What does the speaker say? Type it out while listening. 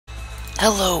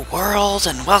Hello world,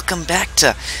 and welcome back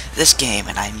to this game,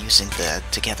 and I'm using the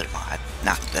Together mod.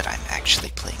 Not that I'm actually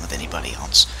playing with anybody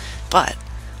else, but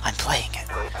I'm playing it.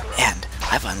 And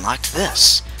I've unlocked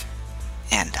this.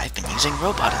 And I've been using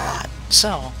Robot a lot.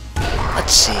 So,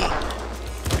 let's see.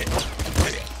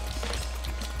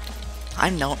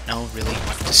 I don't know really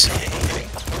what to say.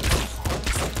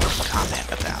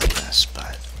 Comment about this,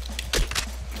 but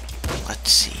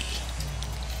let's see.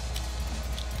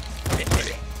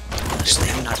 Honestly,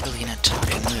 I'm not really in a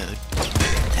talking mood,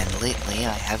 and lately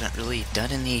I haven't really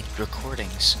done any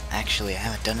recordings. Actually, I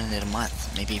haven't done it in a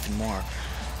month, maybe even more.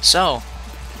 So,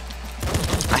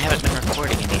 I haven't been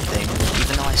recording anything,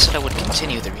 even though I said I would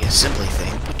continue the reassembly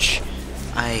thing, which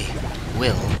I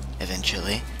will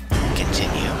eventually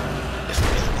continue, if I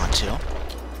really want to.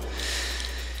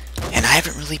 And I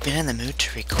haven't really been in the mood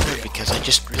to record because I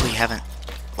just really haven't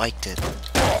liked it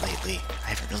lately.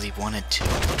 I haven't really wanted to,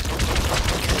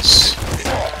 because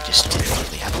I just didn't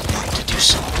really have a want to do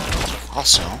so.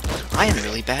 Also, I am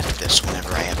really bad at this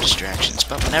whenever I have distractions,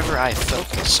 but whenever I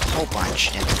focus a whole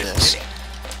bunch into this,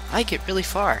 I get really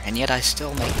far, and yet I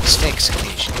still make mistakes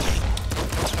occasionally.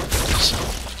 So,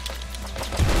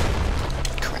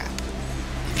 crap.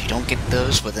 If you don't get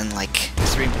those within like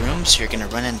 3 rooms, you're gonna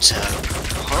run into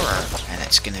horror, and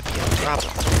it's gonna be a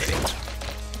problem.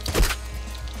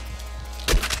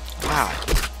 Wow.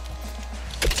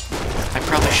 I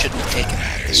probably shouldn't have taken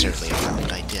that this early on,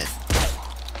 but I did.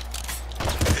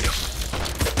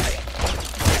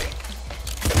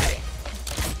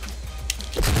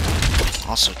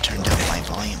 Also turned down my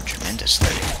volume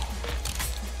tremendously.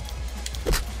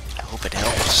 I hope it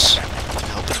helps. I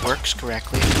hope it works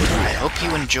correctly. I hope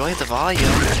you enjoy the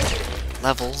volume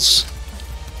levels.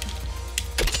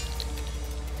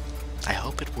 I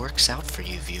hope it works out for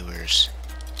you viewers.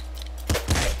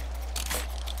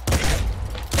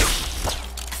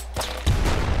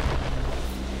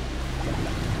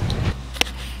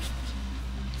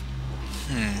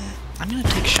 I'm gonna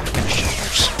take shotgun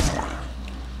shells.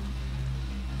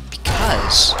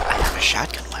 Because I have a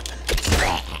shotgun weapon.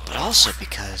 But also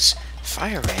because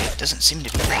fire rate doesn't seem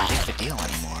to be that big of a deal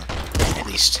anymore. At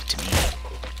least to me. At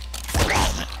the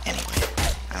moment, anyway.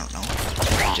 I don't know.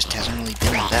 It just hasn't really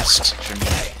been the best for me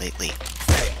lately.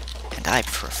 And I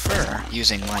prefer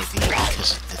using YV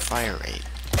because of the fire rate.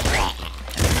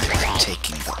 And then I like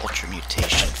taking the Ultra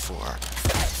Mutation for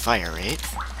fire rate.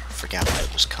 Forgot what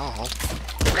it was called.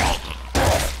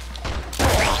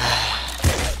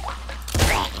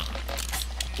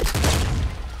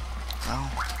 Well,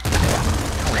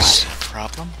 what's the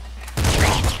problem?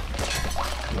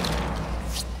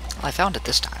 Well, I found it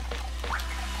this time.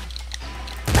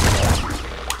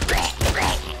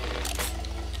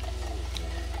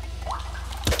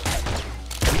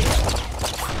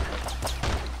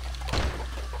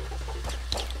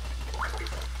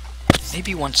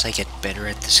 Maybe once I get better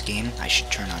at this game, I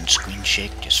should turn on screen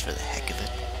shake just for the heck of it.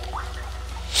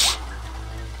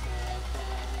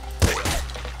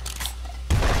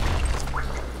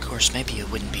 Of course, maybe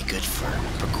it wouldn't be good for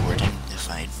recording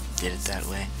if I did it that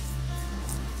way.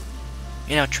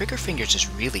 You know, Trigger Fingers is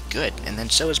really good, and then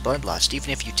so is Bloodlust.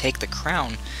 Even if you take the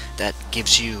crown, that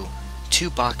gives you 2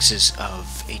 boxes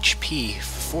of HP,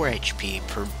 4 HP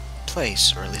per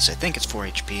place, or at least I think it's 4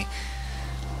 HP.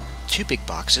 2 big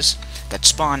boxes that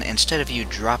spawn instead of you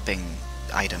dropping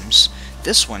items.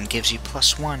 This one gives you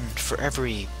 +1 for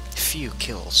every few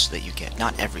kills that you get.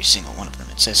 Not every single one of them.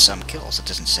 It says some kills. It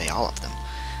doesn't say all of them.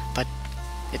 But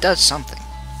it does something.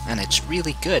 And it's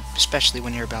really good, especially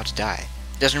when you're about to die.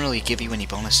 It doesn't really give you any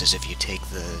bonuses if you take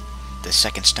the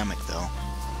second stomach, though.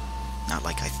 Not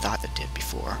like I thought it did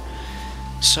before.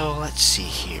 So, let's see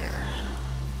here.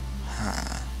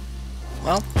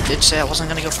 Well, I did say I wasn't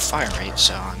going to go for fire rate,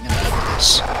 so I'm going to go with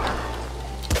this.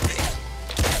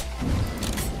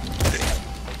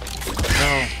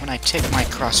 Though, when I take my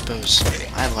crossbows,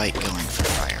 I like going for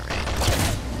fire rate.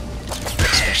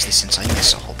 Especially since I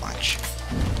miss a whole bunch.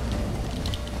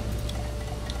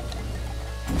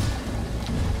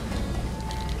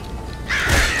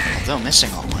 Although missing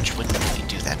a whole bunch wouldn't really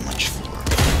do that much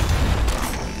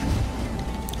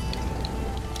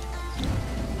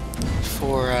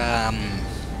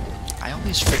I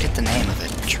always forget the name of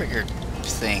it. Trigger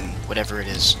thing, whatever it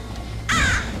is.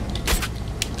 That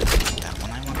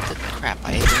one I wanted. Crap,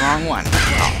 I ate the wrong one.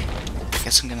 Well, I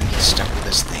guess I'm gonna be stuck with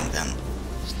this thing then.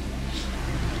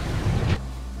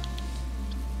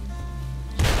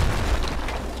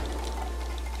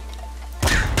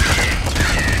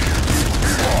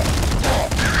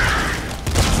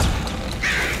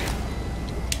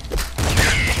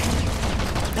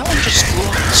 That one just flew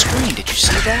off the screen. Did you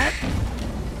see that?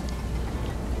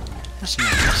 Doesn't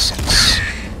make any sense.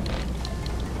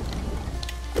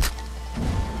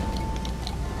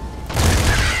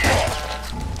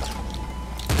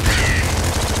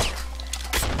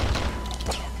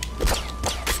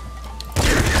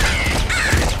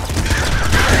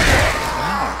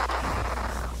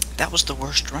 That was the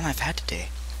worst run I've had today.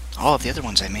 All of the other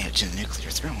ones I made it to the nuclear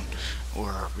throne,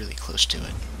 or really close to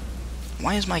it.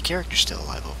 Why is my character still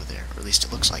alive over there? Or at least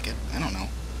it looks like it. I don't know.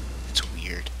 It's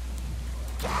weird.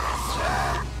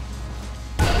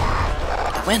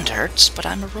 The wind hurts, but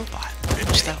I'm a robot. How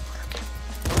does that work?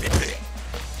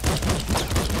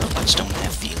 Robots don't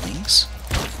have feelings.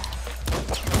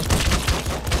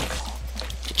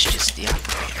 It's just the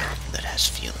operator that has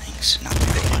feelings, not the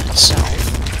robot itself.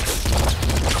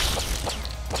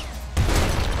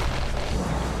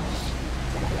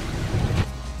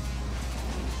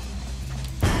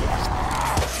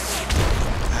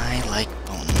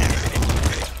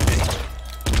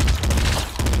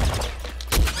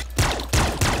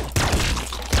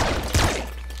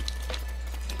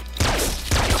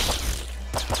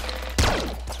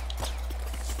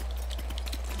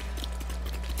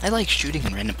 I like shooting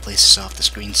in random places off the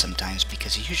screen sometimes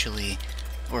because usually,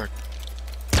 or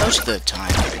most of the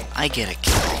time, I get a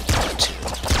kill or two.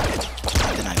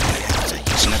 Then I'm gonna have to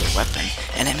use another weapon,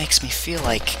 and it makes me feel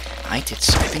like I did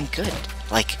something good.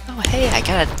 Like, oh hey, I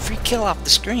got a free kill off the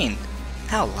screen.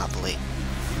 How lovely.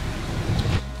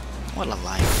 What a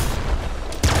life.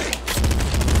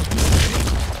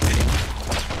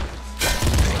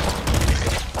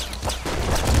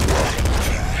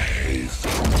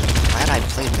 I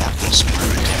played that one smart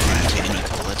and didn't take any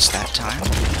bullets that time.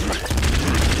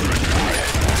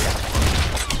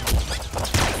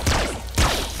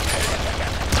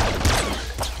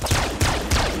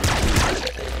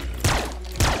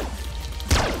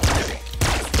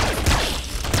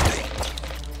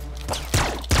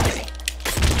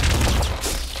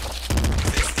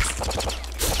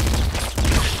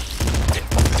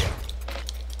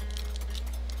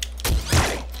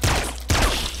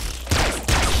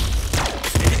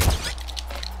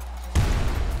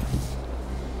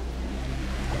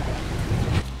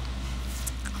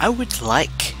 I would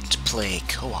like to play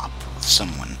co-op with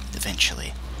someone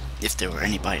eventually, if there were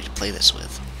anybody to play this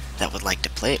with that would like to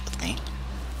play it with me.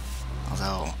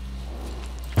 Although,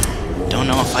 don't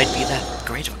know if I'd be that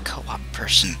great of a co-op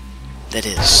person. That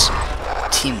is,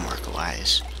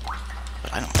 teamwork-wise.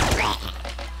 But I don't know.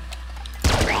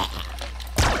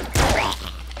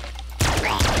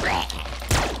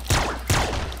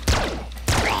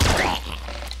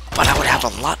 But I would have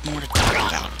a lot more to talk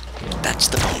about. That's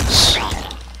the bonus.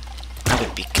 I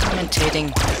would be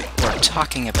commentating or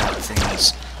talking about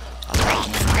things a lot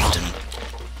more often,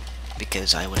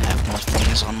 because I would have more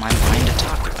things on my mind to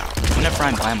talk about. Whenever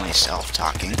I'm by myself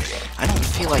talking, I don't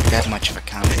feel like that much of a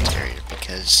commentator,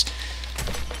 because,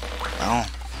 well,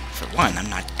 for one, I'm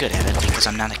not good at it, because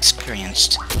I'm not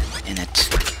experienced in it,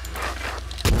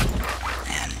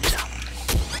 and,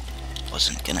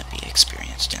 wasn't gonna be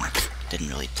experienced in it. Didn't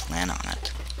really plan on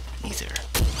it, either.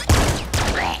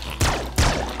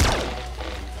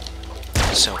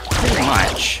 So, pretty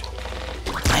much,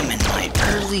 I'm in my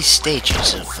early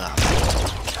stages of,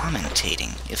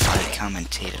 commentating, if I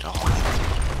commentate at all.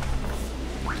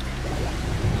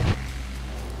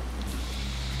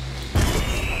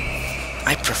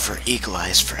 I prefer Eagle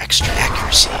Eyes for extra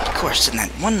accuracy. Of course, in that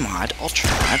one mod, Ultra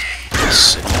Mod,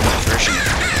 is an old version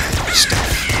of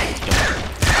stuff. You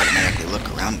don't automatically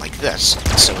look around like this,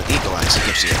 so with Eagle Eyes, it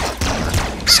gives you a lot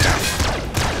more stuff.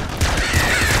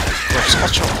 Of course,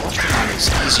 Ultra Mod is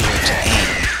easier to aim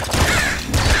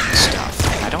and stuff,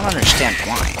 and I don't understand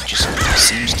why, it just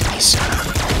seems to be so.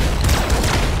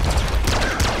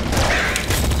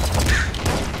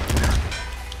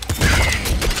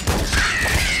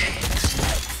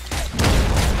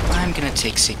 I'm gonna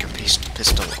take Secret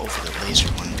Pistol over the laser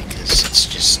one because it's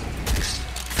just...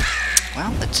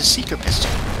 well, it's a Secret Pistol.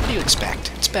 What do you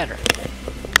expect? It's better.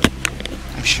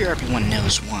 I'm sure everyone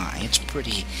knows why. It's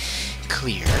pretty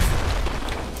clear.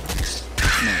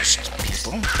 Most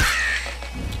people.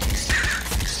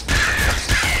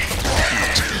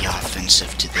 Not to be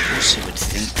offensive to those who would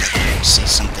think that I would say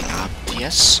something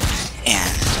obvious,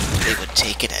 and they would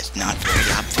take it as not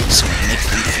very obvious and make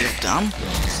them feel dumb.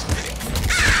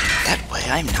 That way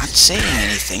I'm not saying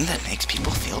anything that makes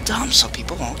people feel dumb, so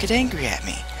people won't get angry at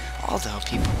me. Although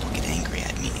people will get angry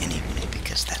at me anyway,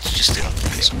 because that's just how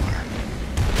things are.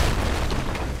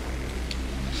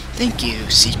 Thank you,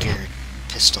 Seeker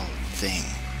Pistol thing.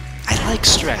 I like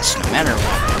stress no matter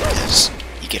what, because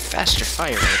you get faster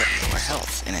fire rate at lower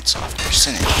health, and it's off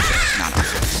percentage, not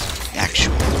off of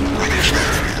actual damage that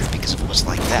you have, because if it was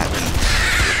like that, then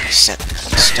I set in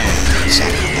stone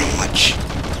exactly how much.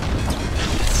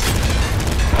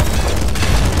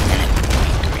 And it would be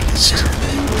greatest.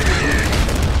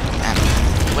 I don't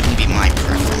know, it wouldn't be my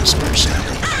preference, personally.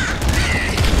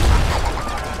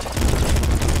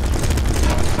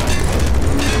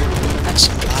 That's a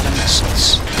lot of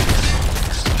missiles.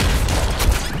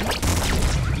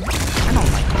 I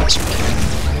don't like this one.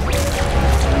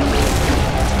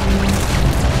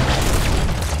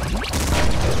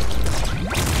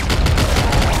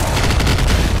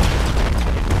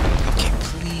 Okay,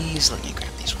 please let me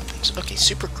grab these weapons. Okay,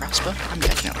 super crossbow. I'm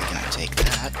definitely gonna take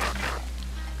that.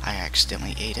 I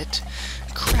accidentally ate it.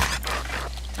 Crap.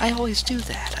 I always do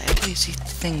that. I always eat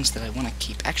things that I want to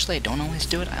keep. Actually, I don't always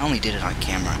do it. I only did it on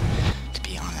camera, to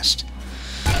be honest.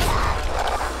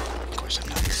 Of course, I'm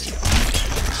not really on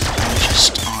camera. I'm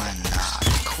just on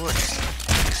recording.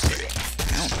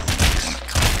 I don't know what I want to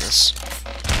call this.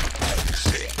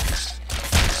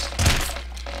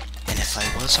 And if I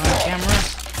was on camera,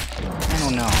 I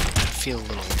don't know. I'd feel a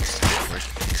little awkward,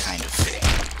 kind of.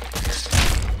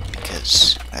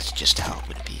 Because that's just how it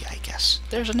would be, I guess.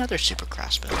 There's another super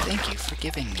crossbow. Thank you for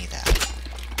giving me that.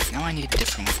 Now I need a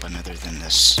different weapon other than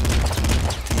this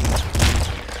thing.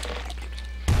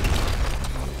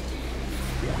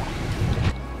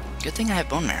 Good thing I have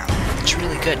bone marrow. It's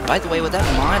really good. By the way, with that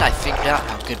mod, I figured out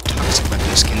how good toxic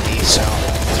weapons can be, so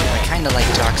I kinda like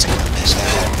toxic weapons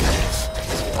now.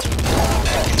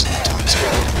 Depends on the toxic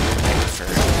weapon. I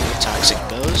prefer toxic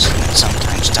bows, and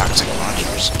sometimes toxic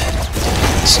launchers, depending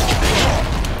on the situation.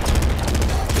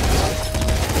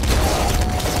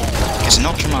 Because in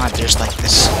Ultramod, there's like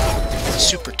this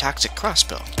super toxic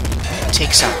crossbow. It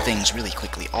takes out things really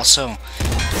quickly. Also,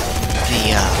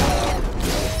 the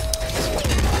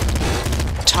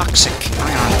toxic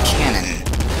ion cannon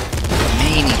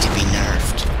may need to be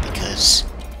nerfed, because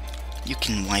you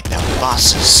can wipe out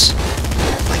bosses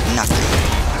like nothing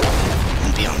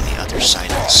and be on the other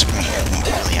side of the screen and won't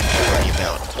really have to worry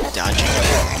about dodging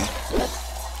anything.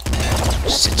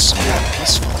 Just it's somewhere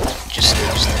peaceful. Just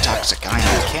use the toxic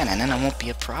ion cannon and it won't be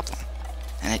a problem.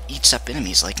 And it eats up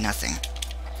enemies like nothing.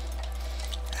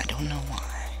 I don't know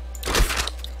why.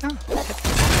 Oh,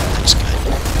 that's good.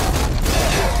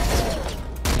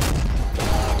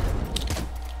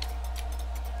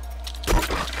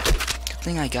 Good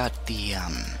thing I got the,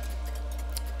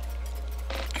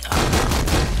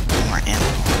 more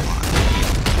ammo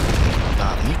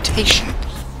on. Mutation.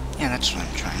 Yeah, that's what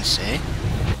I'm trying to say.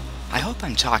 I hope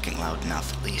I'm talking loud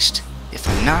enough, at least. If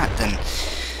I'm not, then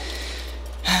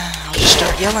I'll just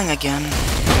start yelling again.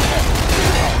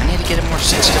 I need to get a more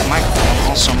sensitive microphone.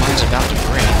 Also, mine's about to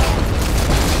break.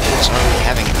 It's already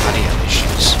having audio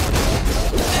issues.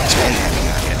 It's been having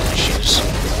audio issues.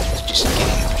 It's just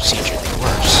getting procedurally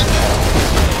worse.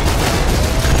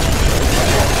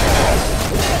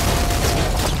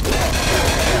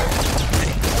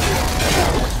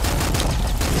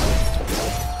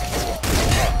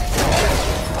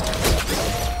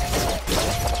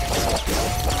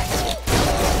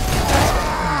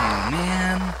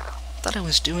 I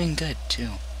was doing good, too.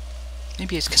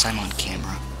 Maybe it's because I'm on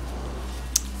camera.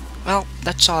 Well,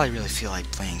 that's all I really feel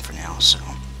like playing for now, so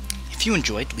if you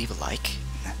enjoyed, leave a like.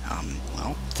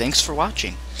 Well, thanks for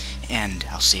watching, and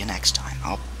I'll see you next time.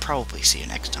 I'll probably see you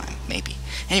next time, maybe.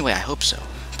 Anyway, I hope so,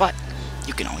 but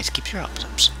you can always keep your hopes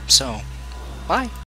up, so bye!